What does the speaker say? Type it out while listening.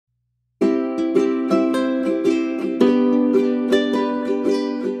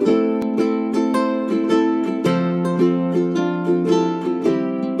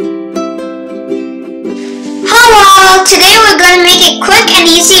today we're going to make a quick and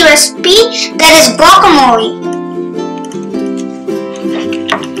easy recipe that is guacamole.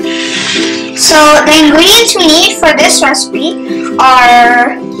 So the ingredients we need for this recipe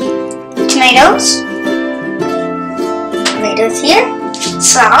are tomatoes here,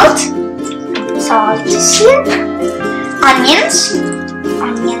 salt is here, onions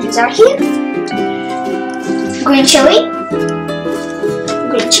are here, green chili,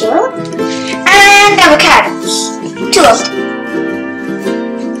 and avocados, 2 of them.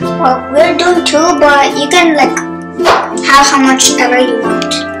 Well, we're doing 2, but you can have how much ever you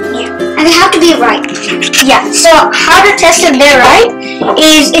want. Yeah, and they have to be right. Yeah. So how to test if they're right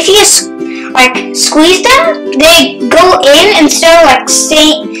is if you squeeze them, they go in instead of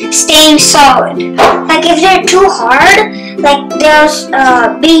staying solid. If they're too hard,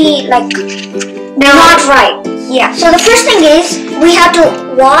 they'll be they're not right. Yeah. So the first thing is we have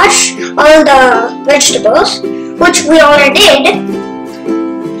to wash all the vegetables, which we already did.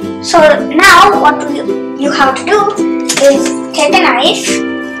 So now what you have to do is take a knife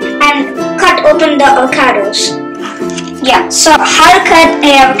and cut open the avocados. Yeah. So how to cut an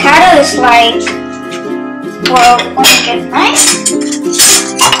avocado is well, let me get a knife.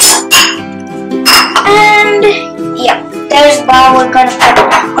 And yeah, there's the ball we're gonna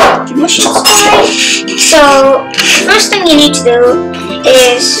put mush inside. So first thing you need to do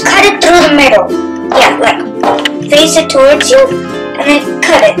is cut it through the middle. Yeah, face it towards you and then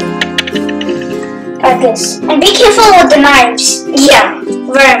cut it like this. And be careful with the knives. Yeah,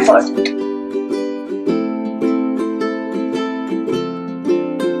 very important.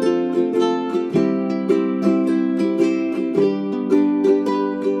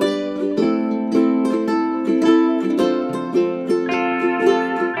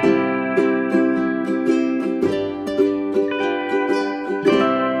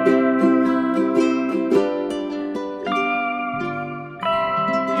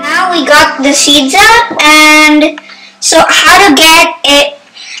 We got the seeds out, and so how to get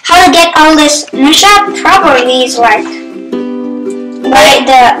all this mush out properly is by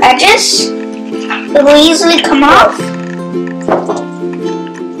the edges. It will easily come off.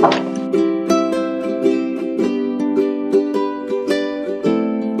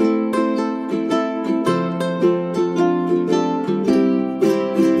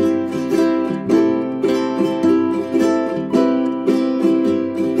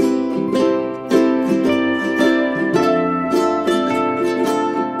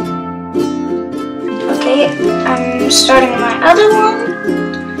 I'm starting my other one.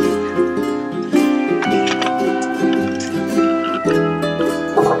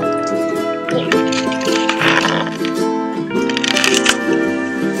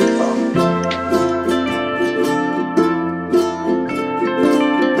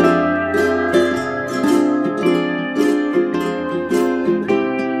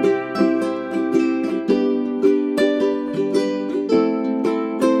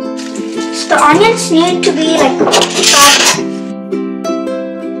 The onions need to be chopped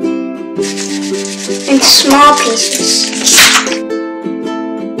in small pieces.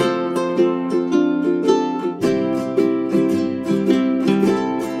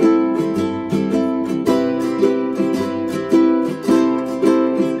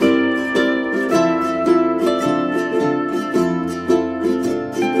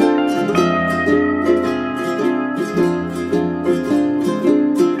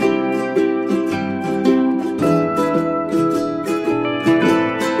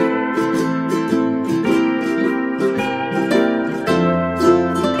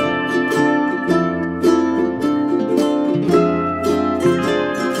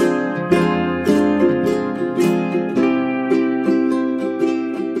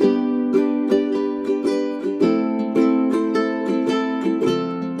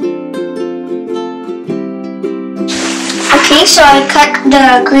 Okay, so I cut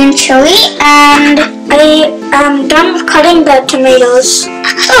the green chili and I am done with cutting the tomatoes.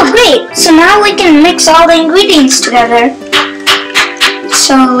 Oh great, so now we can mix all the ingredients together.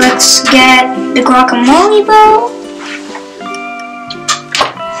 So let's get the guacamole bowl.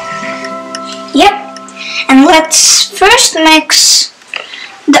 Yep, and let's first mix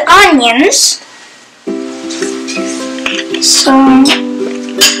the onions. So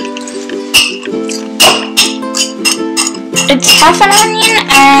it's half an onion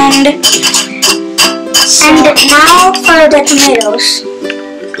and now for the tomatoes.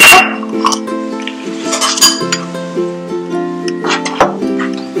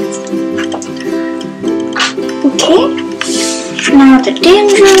 Okay, now the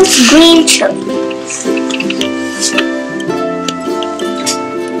dangerous green chili.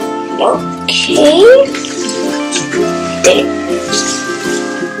 Okay. There.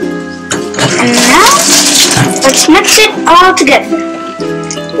 And now, let's mix it all together.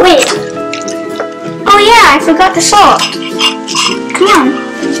 Wait. Oh yeah, I forgot the salt. Come on,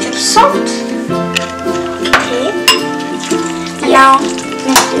 the salt. Okay. And now,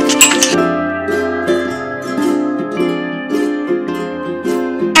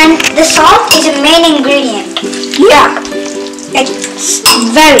 and the salt is a main ingredient. Yeah, it's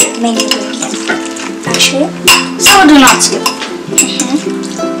very main ingredient. Actually, so do not skip.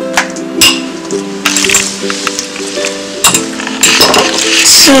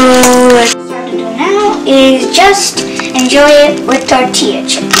 So what we have to do now is just enjoy it with tortilla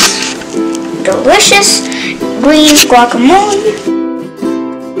chips. Delicious green guacamole.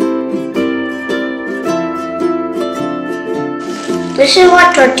 This is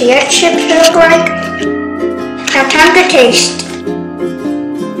what tortilla chips look like. Now time to taste.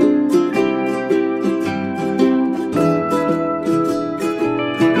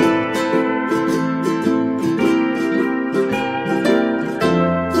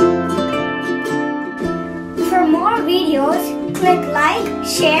 For more videos, click like,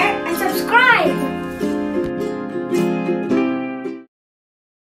 share, and subscribe.